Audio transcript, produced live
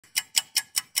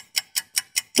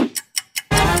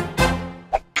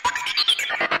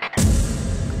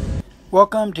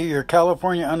Welcome to your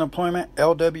California Unemployment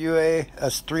LWA,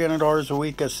 that's $300 a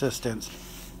week assistance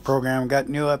program. Got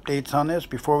new updates on this.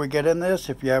 Before we get in this,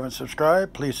 if you haven't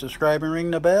subscribed, please subscribe and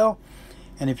ring the bell.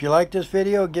 And if you like this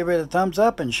video, give it a thumbs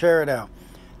up and share it out.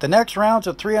 The next rounds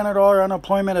of $300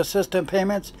 unemployment assistance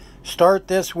payments start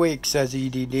this week, says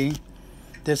EDD.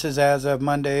 This is as of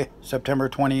Monday, September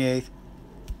 28th.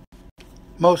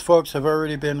 Most folks have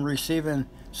already been receiving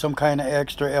some kind of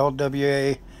extra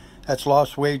LWA. That's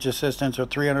lost wage assistance, or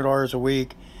 $300 a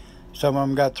week. Some of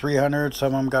them got $300,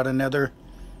 some of them got another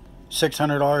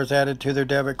 $600 added to their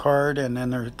debit card, and then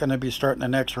they're going to be starting the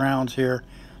next rounds here.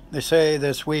 They say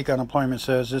this week, unemployment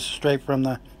says, this is straight from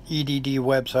the EDD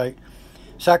website.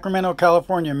 Sacramento,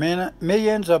 California,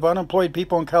 millions of unemployed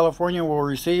people in California will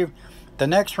receive the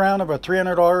next round of a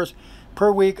 $300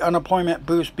 per week unemployment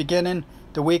boost beginning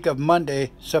the week of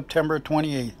Monday, September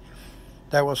 28th.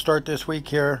 That will start this week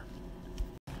here.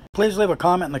 Please leave a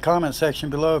comment in the comment section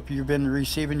below if you've been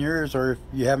receiving yours or if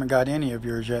you haven't got any of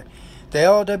yours yet. The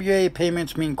LWA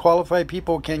payments mean qualified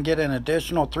people can get an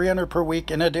additional $300 per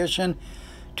week in addition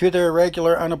to their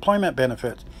regular unemployment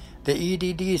benefits. The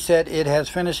EDD said it has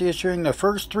finished issuing the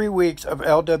first 3 weeks of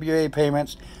LWA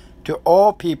payments to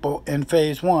all people in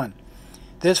Phase 1.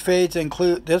 This phase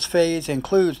includes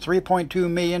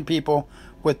 3.2 million people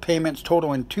with payments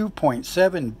totaling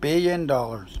 $2.7 billion.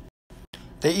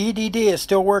 The EDD is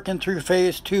still working through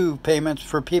Phase 2 payments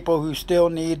for people who still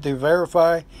need to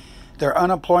verify their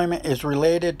unemployment is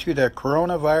related to the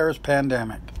coronavirus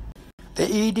pandemic. The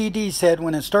EDD said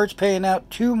when it starts paying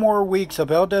out 2 more weeks of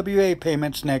LWA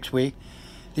payments next week,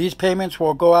 these payments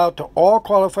will go out to all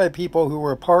qualified people who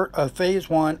were part of Phase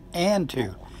 1 and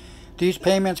 2. These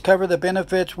payments cover the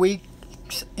benefits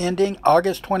weeks ending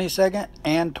August 22nd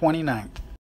and 29th.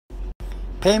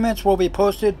 Payments will be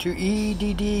posted to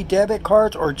EDD debit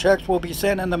cards or checks will be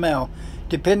sent in the mail,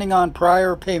 depending on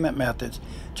prior payment methods.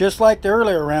 Just like the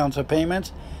earlier rounds of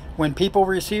payments, when people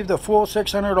receive the full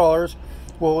 $600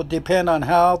 will depend on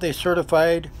how they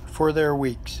certified for their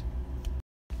weeks.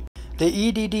 The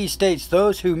EDD states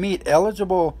those who meet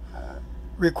eligible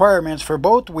requirements for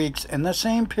both weeks in the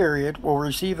same period will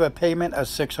receive a payment of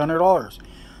 $600,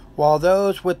 while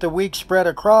those with the weeks spread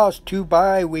across 2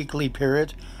 bi-weekly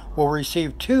periods will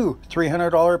receive 2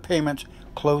 $300 payments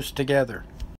close together.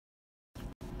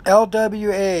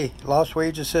 LWA, lost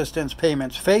wage assistance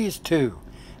payments, Phase 2.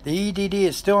 The EDD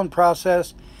is still in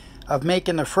process of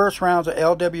making the first rounds of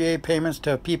LWA payments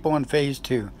to people in Phase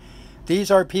 2.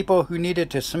 These are people who needed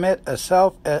to submit a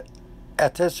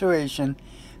self-attestation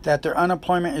that their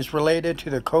unemployment is related to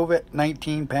the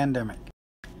COVID-19 pandemic.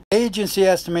 The agency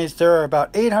estimates there are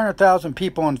about 800,000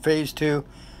 people in Phase 2,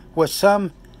 with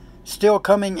some still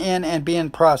coming in and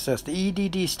being processed. The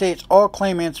EDD states all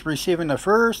claimants receiving the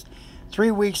first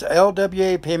 3 weeks of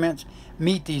LWA payments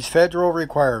meet these federal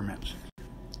requirements.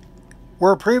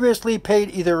 Were previously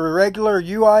paid either regular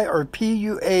UI or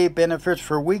PUA benefits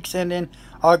for weeks ending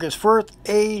August 1st,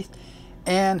 8th,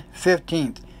 and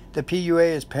 15th. The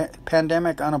PUA is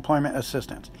Pandemic Unemployment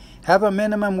Assistance. Have a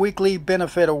minimum weekly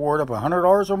benefit award of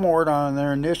 $100 or more on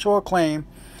their initial claim,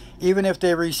 even if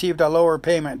they received a lower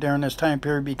payment during this time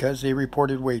period because they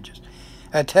reported wages.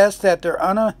 Attest that their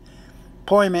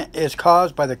unemployment is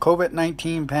caused by the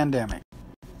COVID-19 pandemic.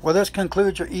 Well, this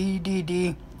concludes your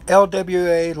EDD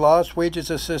LWA lost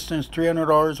wages assistance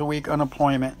 $300 a week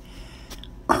unemployment.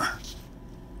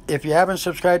 If you haven't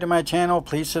subscribed to my channel,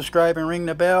 please subscribe and ring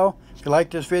the bell. If you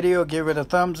like this video, give it a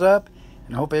thumbs up,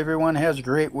 and hope everyone has a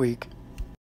great week.